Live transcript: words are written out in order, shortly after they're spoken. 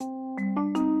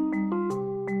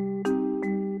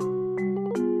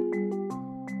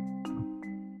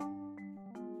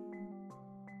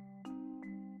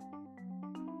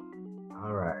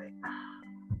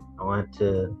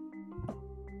to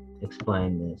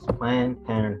explain this.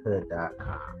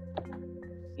 PlannedParenthood.com.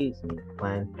 Excuse me,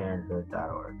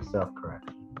 PlannedParenthood.org.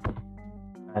 Self-correction.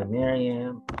 By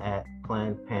Miriam at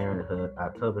Planned Parenthood,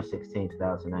 October 16,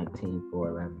 2019,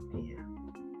 4:11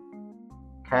 p.m.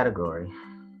 Category.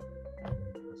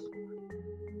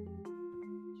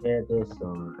 Share this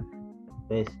on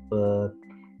Facebook,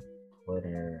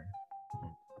 Twitter.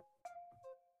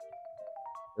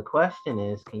 The question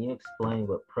is, can you explain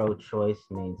what pro-choice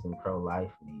means and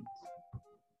pro-life means?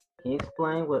 Can you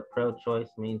explain what pro-choice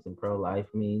means and pro-life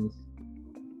means?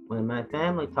 When my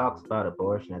family talks about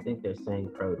abortion, I think they're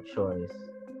saying pro-choice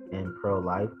and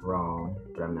pro-life wrong,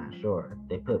 but I'm not sure.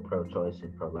 They put pro-choice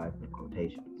and pro-life in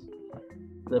quotations.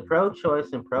 The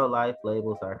pro-choice and pro-life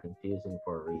labels are confusing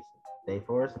for a reason. They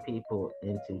force people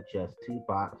into just two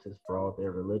boxes for all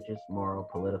their religious, moral,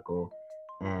 political,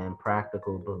 and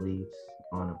practical beliefs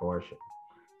on abortion.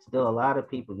 Still, a lot of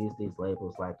people use these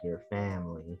labels like your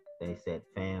family. They said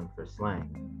fam for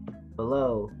slang.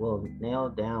 Below, we'll nail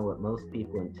down what most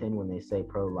people intend when they say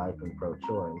pro-life and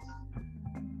pro-choice.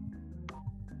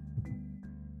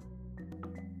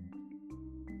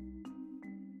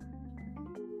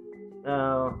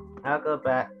 So, I'll go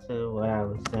back to what I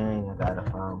was saying. I got a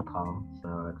phone call, so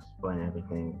I'll explain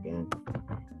everything again.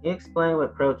 You explain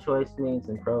what pro-choice means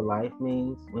and pro-life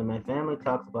means. When my family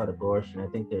talks about abortion, I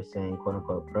think they're saying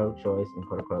quote-unquote pro-choice and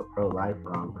quote-unquote pro-life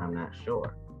wrong, but I'm not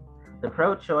sure. The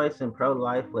pro-choice and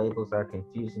pro-life labels are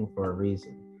confusing for a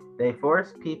reason. They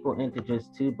force people into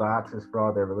just two boxes for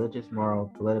all their religious,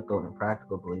 moral, political, and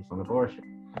practical beliefs on abortion.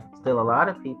 Still, a lot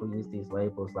of people use these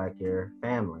labels like your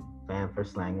family, fam for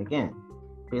slang again.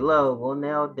 Below, we'll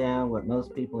nail down what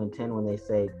most people intend when they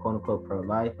say quote-unquote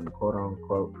pro-life and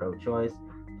quote-unquote pro-choice,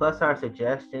 plus our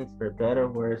suggestions for better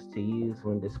words to use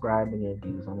when describing your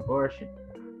views on abortion.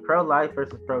 Pro-life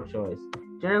versus pro-choice.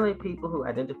 Generally, people who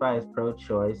identify as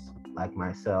pro-choice, like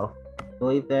myself,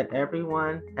 believe that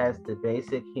everyone has the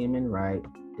basic human right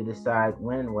to decide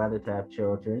when and whether to have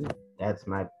children. That's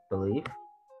my belief.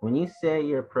 When you say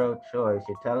you're pro-choice,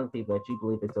 you're telling people that you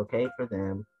believe it's okay for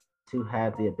them to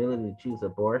have the ability to choose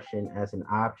abortion as an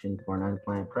option for an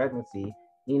unplanned pregnancy,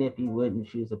 even if you wouldn't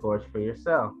choose abortion for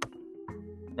yourself.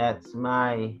 That's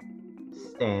my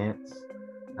stance.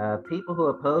 People who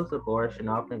oppose abortion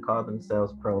often call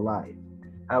themselves pro-life.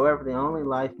 However, the only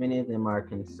life many of them are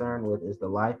concerned with is the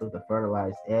life of the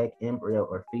fertilized egg, embryo,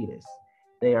 or fetus.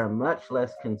 They are much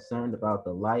less concerned about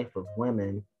the life of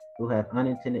women who have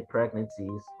unintended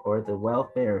pregnancies or the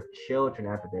welfare of children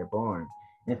after they're born.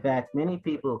 In fact, many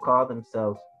people who call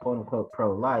themselves quote unquote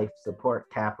pro life support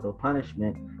capital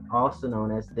punishment, also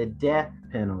known as the death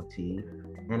penalty,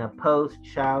 and oppose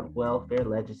child welfare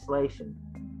legislation.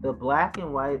 The black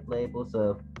and white labels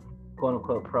of quote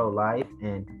unquote pro life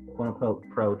and quote unquote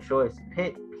pro choice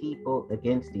pit people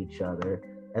against each other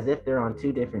as if they're on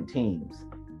two different teams.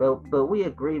 But we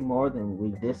agree more than we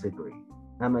disagree.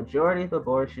 A majority of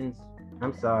abortions,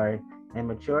 I'm sorry, a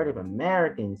majority of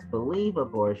Americans believe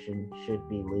abortion should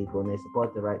be legal and they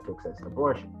support the right to access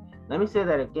abortion. Let me say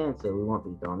that again so we won't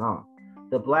be thrown off.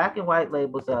 The black and white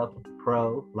labels of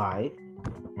pro life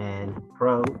and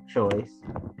pro choice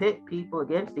pit people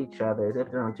against each other as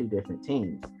if they're on two different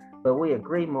teams. But we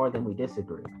agree more than we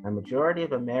disagree. A majority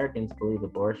of Americans believe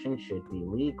abortion should be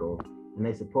legal and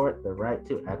they support the right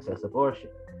to access abortion.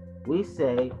 We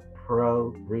say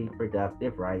pro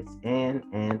reproductive rights and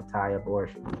anti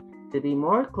abortion. To be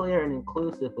more clear and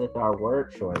inclusive with our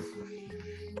word choices,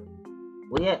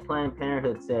 we at Planned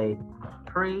Parenthood say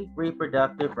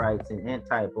pre-reproductive rights and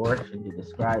anti-abortion to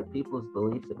describe people's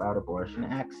beliefs about abortion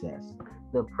access.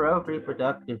 The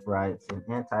pro-reproductive rights and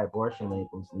anti-abortion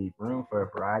labels leave room for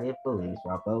a variety of beliefs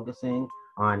while focusing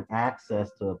on access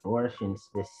to abortion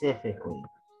specifically.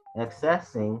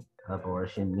 Accessing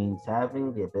abortion means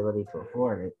having the ability to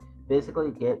afford it,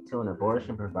 physically get to an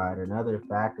abortion provider, and other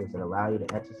factors that allow you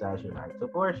to exercise your right to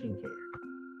abortion care.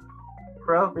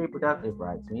 Pro-reproductive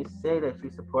rights. When you say that you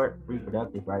support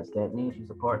reproductive rights, that means you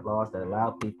support laws that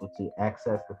allow people to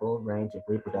access the full range of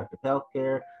reproductive health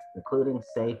care, including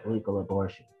safe legal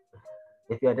abortion.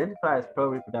 If you identify as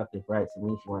pro-reproductive rights, it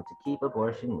means you want to keep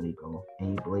abortion legal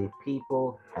and you believe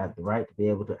people have the right to be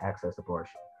able to access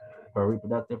abortion. For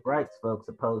reproductive rights, folks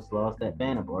oppose laws that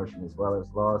ban abortion as well as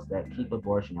laws that keep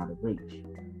abortion out of reach,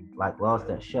 like laws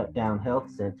that shut down health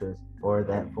centers or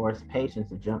that force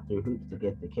patients to jump through hoops to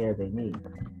get the care they need.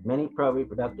 Many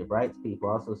pro-reproductive rights people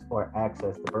also support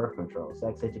access to birth control,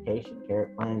 sex education,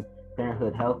 Planned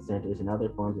Parenthood health centers, and other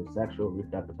forms of sexual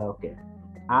reproductive health care.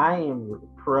 I am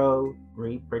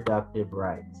pro-reproductive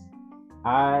rights.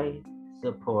 I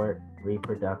support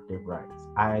reproductive rights.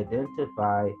 I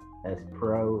identify as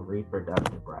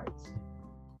pro-reproductive rights.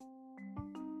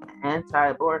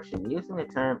 Anti-abortion. Using the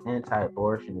term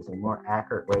anti-abortion is a more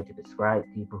accurate way to describe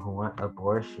people who want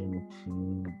abortion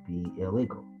to be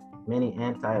illegal. Many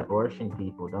anti-abortion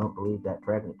people don't believe that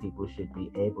pregnant people should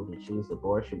be able to choose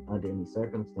abortion under any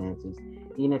circumstances,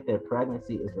 even if their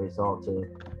pregnancy is a result of,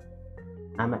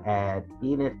 I'm gonna add,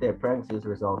 even if their pregnancy is a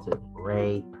result of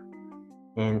rape,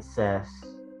 incest,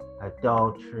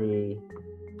 adultery,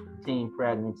 teen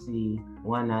pregnancy,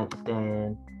 one night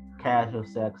stand, casual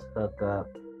sex hookup,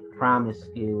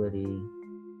 promiscuity,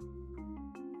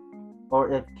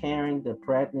 or if carrying the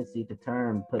pregnancy to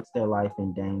term puts their life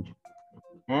in danger.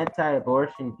 Anti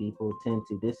abortion people tend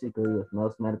to disagree with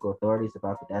most medical authorities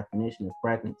about the definition of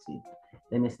pregnancy.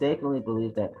 They mistakenly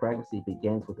believe that pregnancy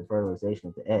begins with the fertilization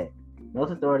of the egg.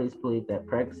 Most authorities believe that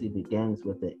pregnancy begins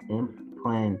with the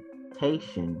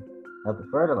implantation of the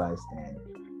fertilized egg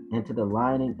into the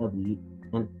lining of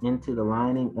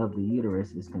the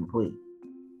uterus is complete.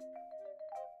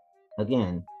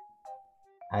 Again,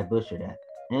 I butchered that.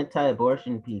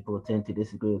 Anti-abortion people tend to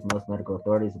disagree with most medical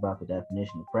authorities about the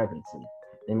definition of pregnancy.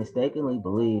 They mistakenly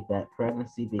believe that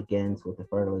pregnancy begins with the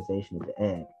fertilization of the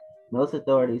egg. Most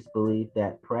authorities believe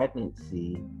that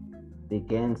pregnancy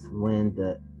begins when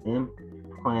the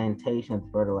implantation of the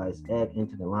fertilized egg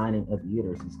into the lining of the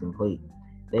uterus is complete.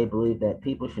 They believe that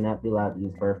people should not be allowed to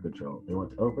use birth control. They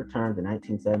want to overturn the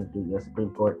 1972 U.S. Supreme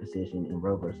Court decision in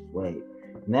Roe v. Wade.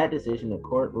 In that decision, the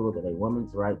court ruled that a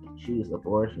woman's right to choose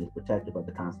abortion is protected by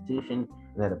the Constitution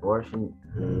and that abortion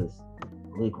is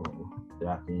legal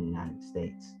throughout the United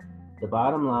States. The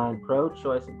bottom line,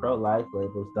 pro-choice and pro-life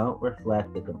labels don't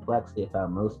reflect the complexity of how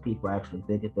most people actually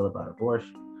think and feel about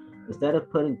abortion. Instead of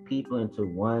putting people in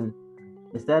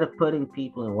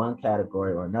one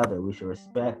category or another, we should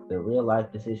respect the real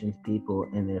life decisions people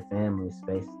and their families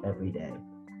face every day.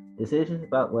 Decisions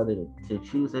about whether to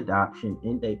choose adoption,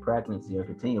 end a pregnancy, or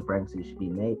continue pregnancy should be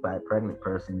made by a pregnant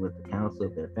person with the counsel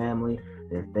of their family,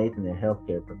 their faith, and their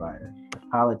healthcare provider.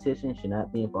 Politicians should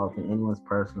not be involved in anyone's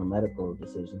personal medical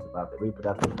decisions about the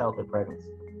reproductive health of pregnancy.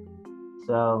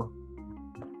 So,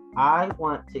 I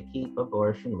want to keep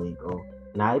abortion legal,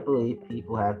 and I believe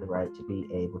people have the right to be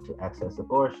able to access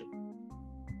abortion.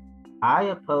 I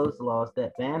oppose laws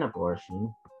that ban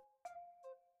abortion,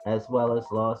 as well as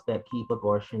laws that keep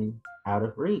abortion out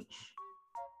of reach.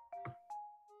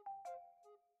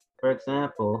 For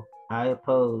example, I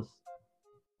oppose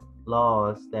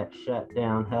laws that shut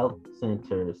down health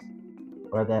centers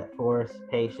or that force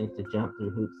patients to jump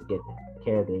through hoops to get the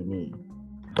care they need.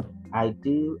 I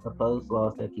do oppose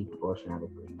laws that keep abortion out of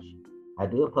reach. I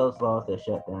do oppose laws that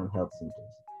shut down health centers.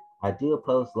 I do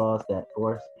oppose laws that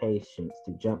force patients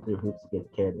to jump through hoops to get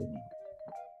the care they need.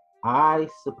 I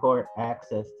support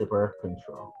access to birth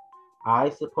control. I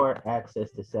support access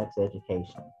to sex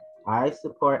education. I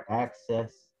support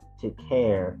access to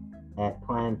care at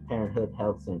Planned Parenthood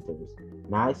health centers.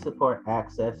 And I support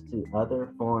access to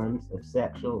other forms of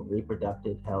sexual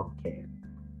reproductive health care.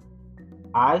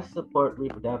 I support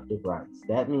reproductive rights.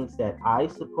 That means that I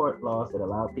support laws that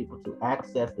allow people to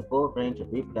access the full range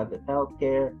of reproductive health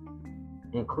care,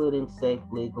 including safe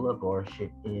legal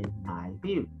abortion, in my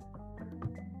view.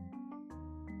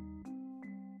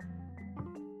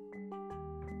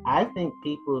 I think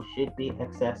people should be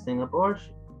accessing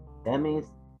abortion. That means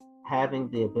having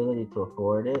the ability to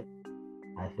afford it.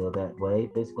 I feel that way.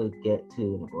 Physically get to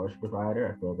an abortion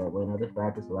provider. I feel that way. And other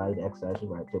factors allow you to exercise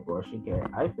your right to abortion care.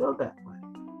 I feel that way.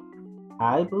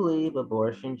 I believe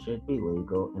abortion should be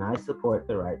legal, and I support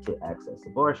the right to access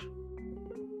abortion.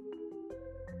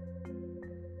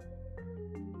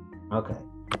 Okay.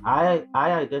 I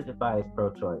identify as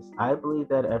pro-choice. I believe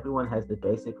that everyone has the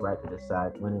basic right to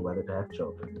decide when and whether to have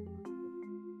children.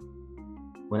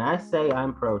 When I say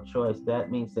I'm pro-choice, that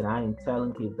means that I am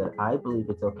telling people that I believe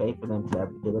it's okay for them to have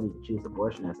the ability to choose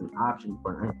abortion as an option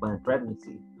for an unplanned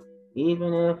pregnancy,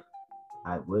 even if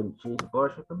I wouldn't choose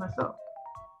abortion for myself.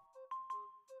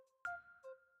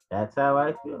 That's how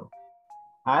I feel.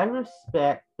 I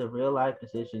respect the real life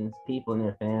decisions people and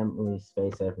their families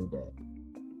face every day.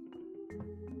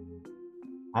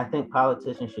 I think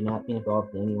politicians should not be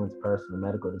involved in anyone's personal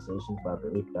medical decisions about the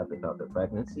reproductive health of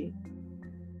pregnancy.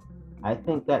 I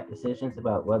think that decisions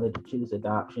about whether to choose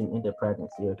adoption, end a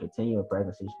pregnancy, or continue a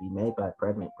pregnancy should be made by a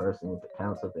pregnant person with the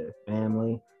counsel of their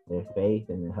family, their faith,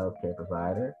 and their healthcare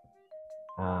provider.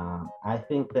 I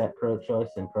think that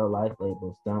pro-choice and pro-life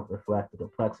labels don't reflect the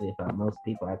complexity of how most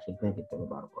people actually think and feel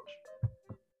about abortion.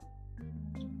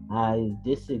 I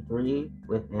disagree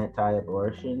with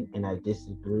anti-abortion, and I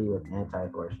disagree with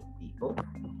anti-abortion people.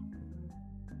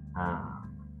 I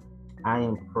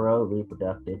am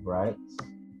pro-reproductive rights.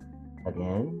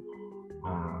 Again,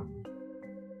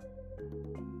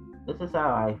 this is how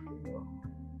I feel.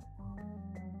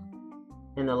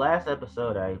 In the last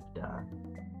episode I've done,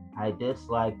 I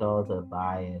disliked all the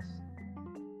biased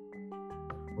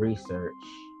research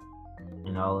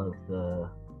and all of the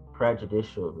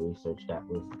prejudicial research that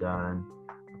was done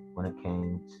when it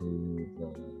came to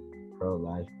the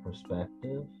pro-life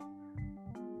perspective.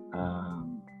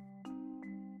 Um,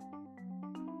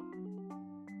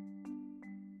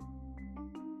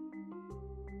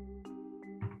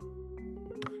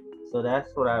 so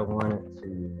that's what I wanted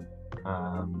to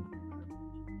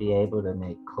be able to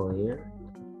make clear.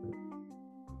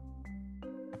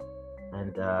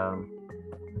 And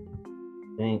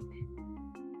think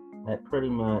that pretty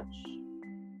much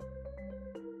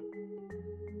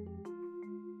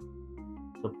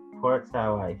supports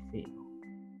how I feel.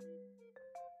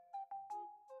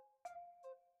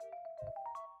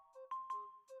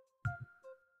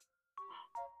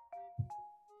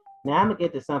 Now I'm gonna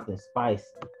get to something spicy.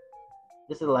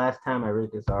 This is the last time I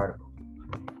read this article.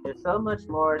 There's so much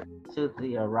more to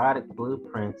the erotic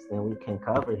blueprints than we can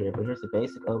cover here, but here's a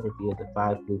basic overview of the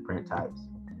 5 blueprint types.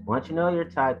 Once you know your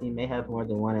type, you may have more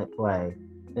than one at play.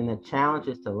 Then the challenge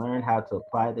is to learn how to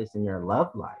apply this in your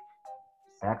love life,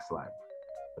 sex life,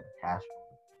 for the casual.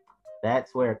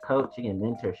 That's where coaching and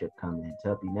mentorship come in to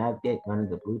help you navigate learning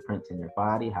the blueprints in your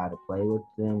body, how to play with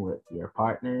them with your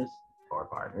partners or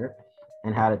partner,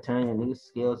 and how to turn your new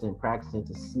skills and practice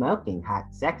into smoking hot,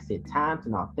 sexy times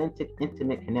and authentic,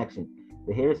 intimate connection.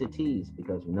 But here's the tease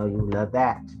because we know you love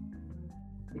that.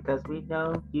 Because we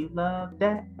know you love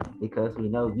that. Because we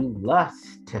know you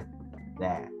lust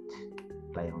that.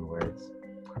 Play on words.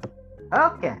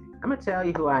 Okay, I'm going to tell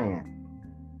you who I am.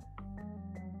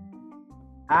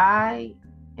 I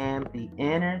am the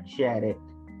energetic,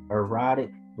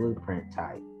 erotic blueprint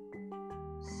type.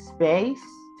 Space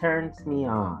turns me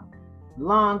on.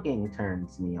 Longing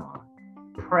turns me on.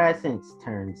 Presence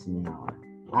turns me on.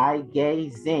 Eye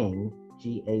gazing,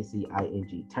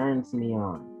 Gazing, turns me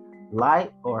on.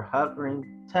 Light or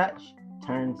hovering touch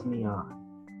turns me on.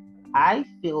 I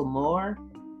feel more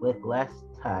with less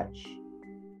touch,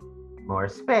 more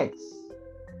space.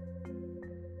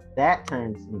 That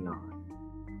turns me on.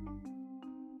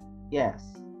 Yes.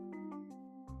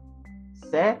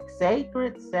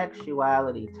 Sacred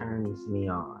sexuality turns me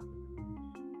on.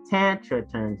 Tantra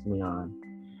turns me on.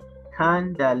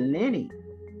 Kundalini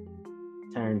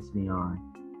turns me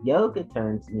on. Yoga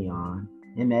turns me on.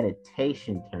 And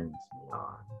meditation turns me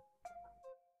on.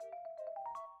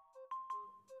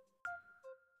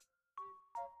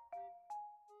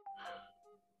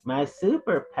 My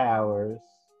superpowers,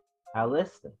 I'll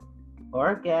list them.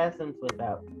 Orgasms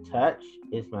without touch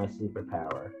is my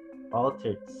superpower.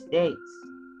 Altered states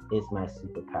is my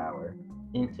superpower.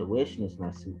 Intuition is my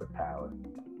superpower.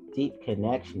 Deep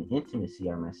connection, intimacy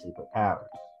are my superpowers.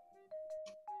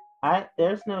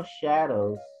 There's no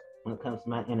shadows when it comes to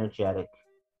my energetic,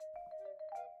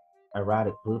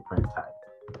 erotic blueprint type.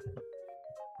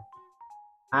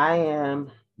 I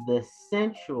am the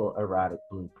sensual erotic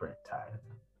blueprint type.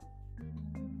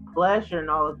 Pleasure in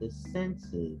all of the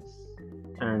senses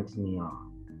turns me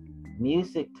on.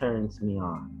 Music turns me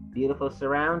on. Beautiful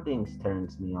surroundings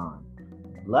turns me on.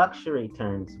 Luxury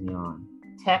turns me on.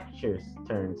 Textures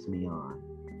turns me on.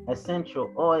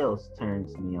 Essential oils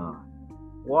turns me on.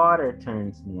 Water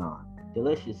turns me on.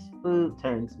 Delicious food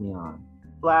turns me on.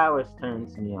 Flowers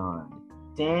turns me on.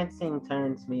 Dancing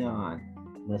turns me on.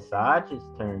 Massages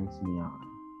turns me on.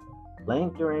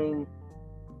 Lingering,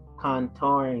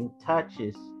 contouring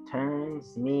touches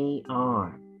turns me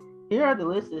on. Here are the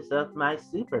lists of my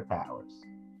superpowers.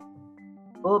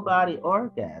 Full body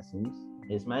orgasms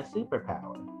is my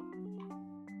superpower.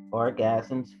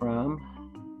 Orgasms from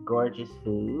gorgeous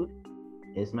food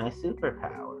is my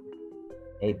superpower.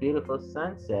 A beautiful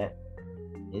sunset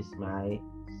is my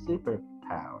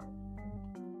superpower.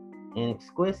 An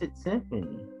exquisite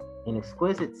symphony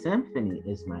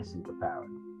is my superpower.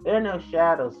 There are no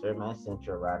shadows for my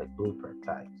sensual erotic blueprint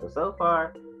type. So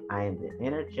far, I am the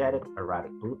energetic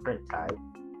erotic blueprint type,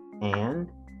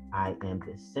 and I am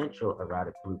the sensual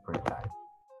erotic blueprint type.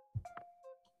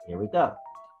 Here we go.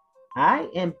 I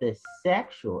am the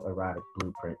sexual erotic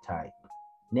blueprint type.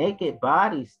 Naked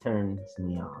bodies turns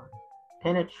me on.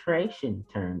 Penetration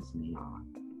turns me on.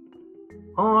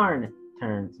 Porn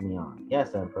turns me on.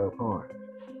 Yes, I'm pro porn.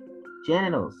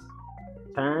 Genitals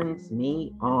turns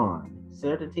me on.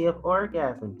 Certainty of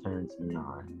orgasm turns me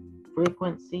on.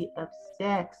 Frequency of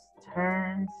sex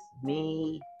turns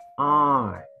me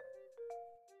on.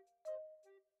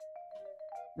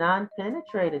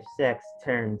 Non-penetrative sex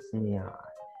turns me on.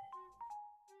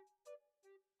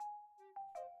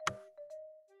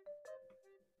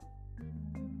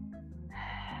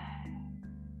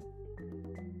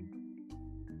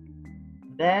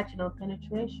 Vaginal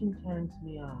penetration turns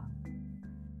me on.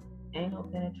 Anal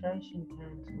penetration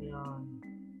turns me on.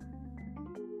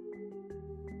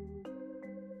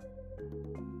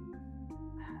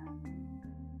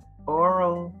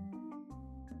 Oral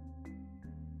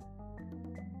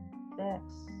sex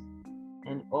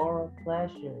and oral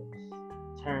pleasures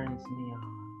turns me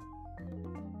on.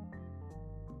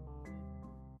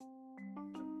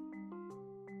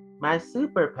 My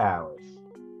superpowers.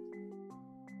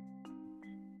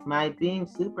 My being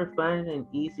super fun and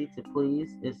easy to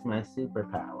please is my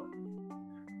superpower.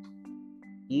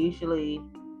 Usually,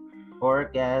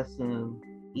 orgasm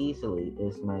easily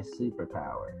is my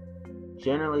superpower.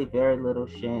 Generally, very little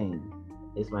shame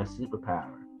is my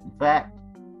superpower. In fact,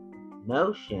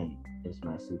 no shame is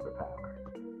my superpower.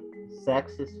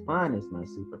 Sex is fun is my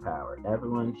superpower.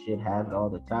 Everyone should have it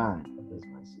all the time is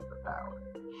my superpower.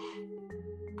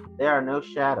 There are no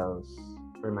shadows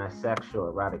for my sexual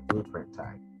erotic blueprint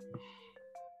type.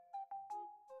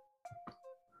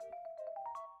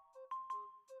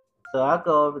 So I'll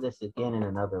go over this again in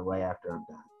another way after I'm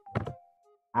done.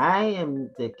 I am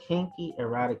the kinky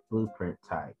erotic blueprint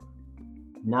type.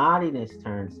 Naughtiness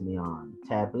turns me on.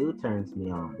 Taboo turns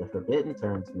me on. The forbidden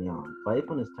turns me on.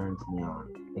 Playfulness turns me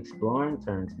on. Exploring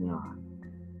turns me on.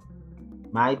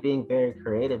 My being very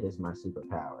creative is my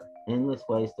superpower. Endless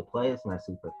ways to play is my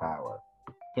superpower.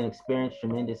 Can experience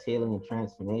tremendous healing and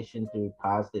transformation through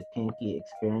positive kinky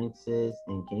experiences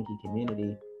and kinky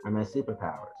community are my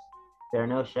superpowers. There are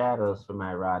no shadows for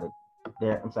my erotic.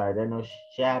 There are no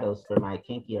shadows for my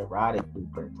kinky erotic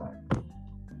blueprint type.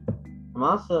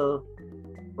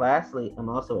 Lastly, I'm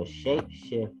also a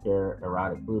shapeshifter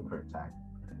erotic blueprint type.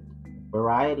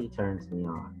 Variety turns me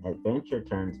on. Adventure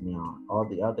turns me on. All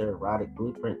the other erotic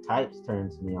blueprint types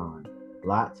turns me on.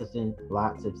 Lots of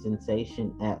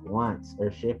sensation at once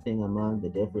or shifting among the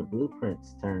different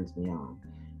blueprints turns me on.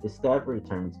 Discovery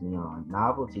turns me on.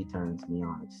 Novelty turns me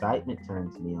on. Excitement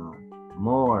turns me on.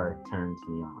 More turns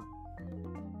me on.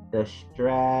 The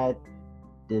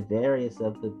Stradivarius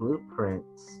of the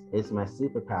blueprints is my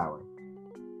superpower.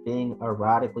 Being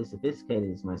erotically sophisticated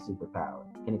is my superpower.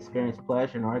 Can experience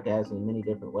pleasure and orgasm in many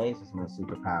different ways is my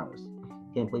superpowers.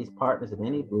 Can please partners of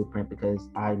any blueprint because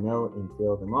I know and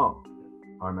feel them all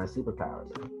are my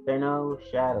superpowers. There are no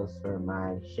shadows for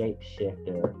my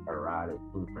shapeshifter erotic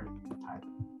blueprint type.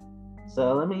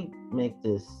 So let me make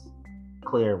this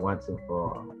clear once and for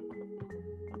all.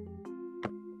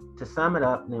 To sum it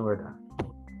up, and then we're done.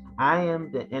 I am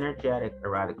the energetic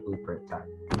erotic blueprint type.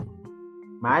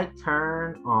 My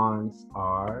turn-ons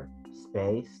are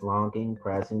space, longing,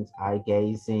 presence, eye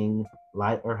gazing,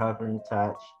 light or hovering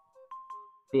touch,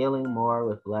 feeling more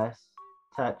with less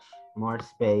touch, more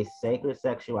space, sacred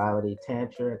sexuality,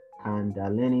 tantra,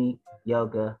 kundalini,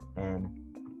 yoga, and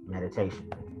meditation.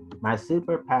 My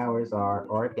superpowers are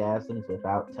orgasms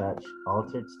without touch,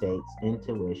 altered states,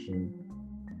 intuition,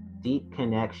 deep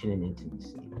connection, and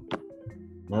intimacy.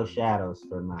 No shadows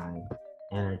for my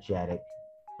energetic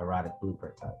erotic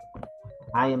blueprint type.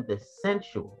 I am the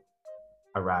sensual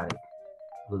erotic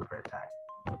blueprint type.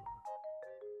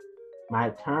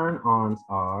 My turn-ons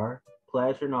are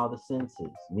pleasure in all the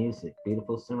senses, music,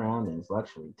 beautiful surroundings,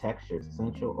 luxury, textures,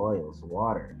 essential oils,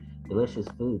 water, delicious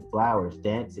food, flowers,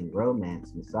 dancing,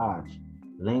 romance, massage,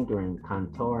 lingering,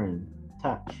 contouring,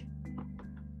 touch.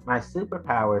 My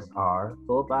superpowers are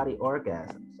full body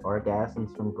orgasms,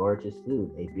 orgasms from gorgeous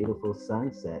food, a beautiful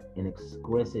sunset, an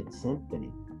exquisite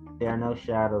symphony. There are no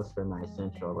shadows for my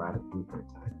sensual erotic blueprint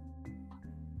type.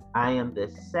 I am the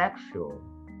sexual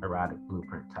erotic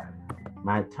blueprint type.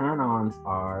 My turn-ons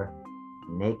are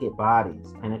naked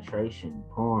bodies, penetration,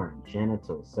 porn,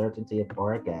 genitals, certainty of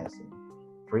orgasm,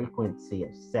 frequency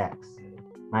of sex.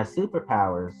 My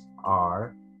superpowers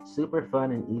are super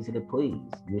fun and easy to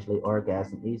please, usually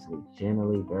orgasm easily,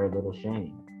 generally very little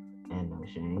shame, and no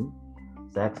shame.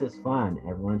 Sex is fun,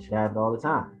 everyone should have it all the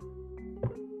time.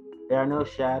 There are no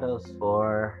shadows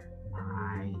for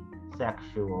my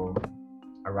sexual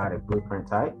erotic blueprint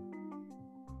type.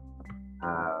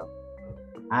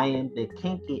 I am the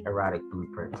kinky erotic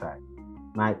blueprint type.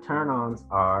 My turn-ons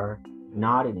are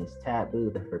naughtiness,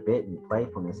 taboo, the forbidden,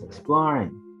 playfulness,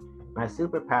 exploring. My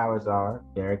superpowers are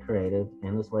very creative,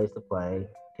 endless ways to play,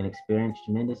 can experience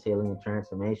tremendous healing and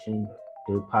transformation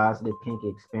through positive kinky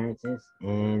experiences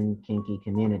and kinky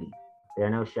community. There are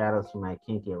no shadows for my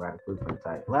kinky erotic blueprint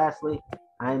type. Lastly,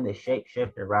 I am the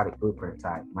shapeshifter erotic blueprint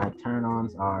type. My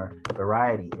turn-ons are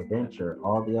variety, adventure,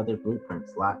 all the other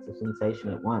blueprints, lots of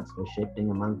sensation at once. We're shifting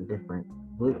among the different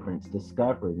blueprints,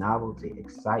 discovery, novelty,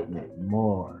 excitement,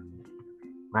 more.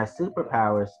 My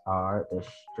superpowers are the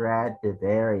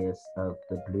Stradivarius of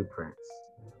the blueprints.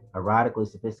 erotically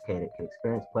sophisticated, can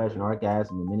experience pleasure and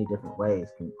orgasm in many different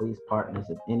ways, can please partners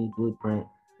of any blueprint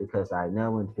because I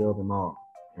know and feel them all.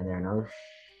 And there are no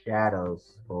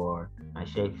shadows for my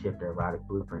shapeshifter erotic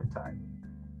blueprint type.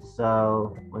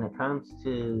 So when it comes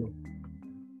to,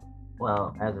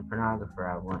 well, as a pornographer,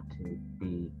 I want to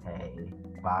be a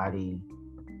body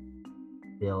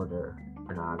builder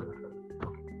pornographer.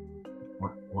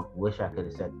 Wish I could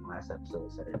have said in the last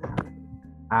episode, said it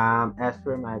now. As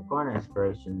for my porn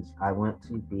aspirations, I want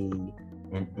to be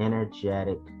an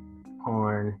energetic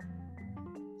porn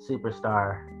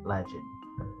superstar legend.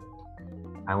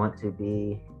 I want to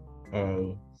be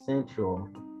a sensual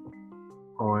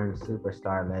porn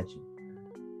superstar legend.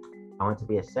 I want to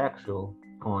be a sexual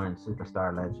porn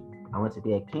superstar legend. I want to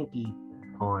be a kinky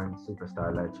porn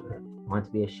superstar legend. I want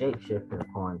to be a shapeshifter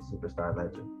porn superstar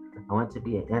legend. I want to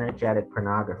be an energetic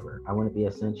pornographer. I want to be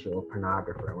a sensual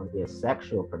pornographer. I want to be a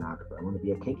sexual pornographer. I want to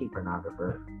be a kinky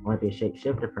pornographer. I want to be a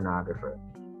shapeshifter pornographer.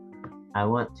 I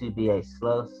want to be a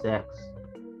slow sex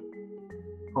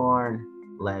porn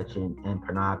legend and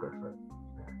pornographer.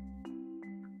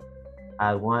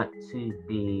 I want to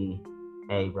be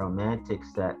a romantic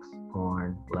sex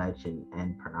porn legend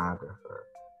and pornographer.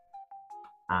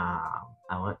 I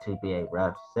want to be a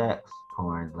rough sex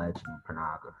porn legend and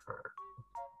pornographer.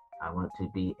 I want to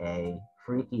be a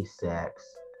freaky sex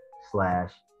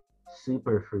slash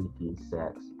super freaky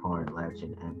sex porn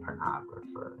legend and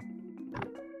pornographer.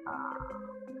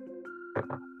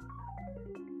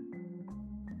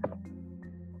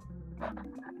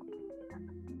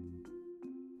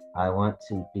 I want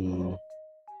to be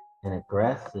an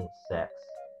aggressive sex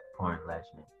porn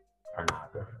legend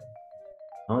pornographer.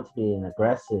 I want to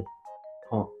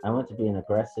be an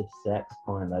aggressive sex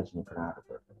porn legend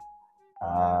pornographer.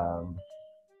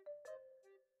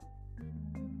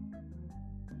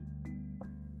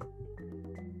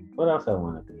 What else I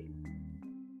want to be?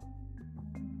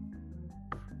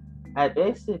 I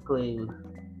basically,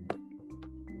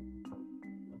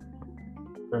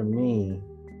 for me,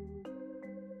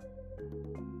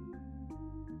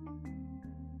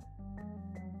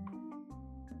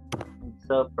 I'm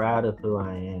so proud of who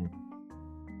I am.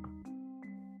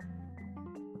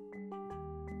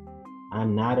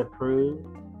 I'm not approved.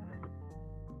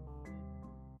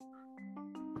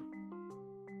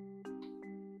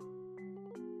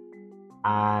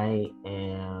 I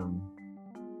am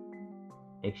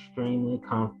extremely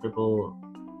comfortable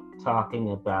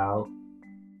talking about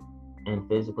and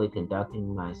physically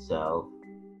conducting myself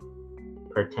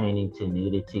pertaining to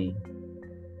nudity,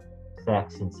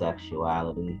 sex and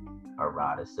sexuality,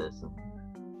 eroticism,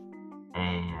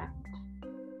 and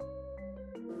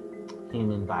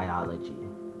human biology,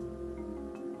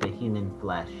 the human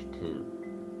flesh too.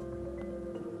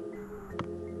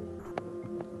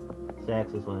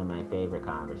 Sex is one of my favorite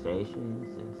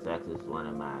conversations, and sex is one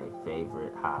of my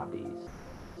favorite hobbies.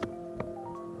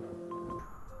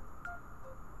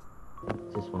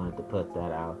 Just wanted to put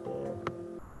that out there.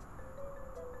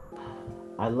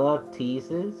 I love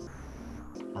teases.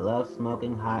 I love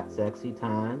smoking hot, sexy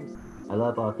times. I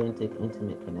love authentic,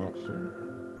 intimate connection.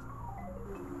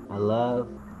 I love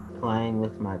playing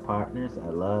with my partners. I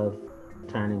love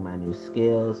turning my new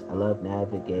skills. I love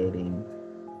navigating,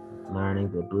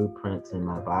 learning the blueprints in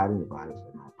my body, the bodies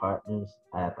of my partners.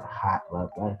 I have a hot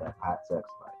love life. I have a hot sex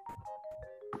life.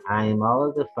 I am all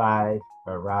of the 5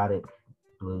 erotic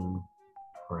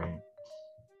blueprint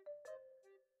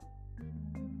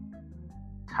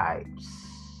types.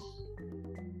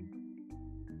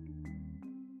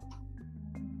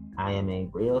 I am a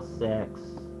real sex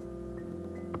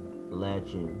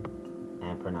legend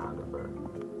and pornographer,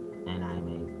 and I'm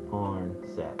a porn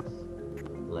sex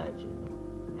legend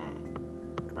and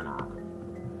pornographer.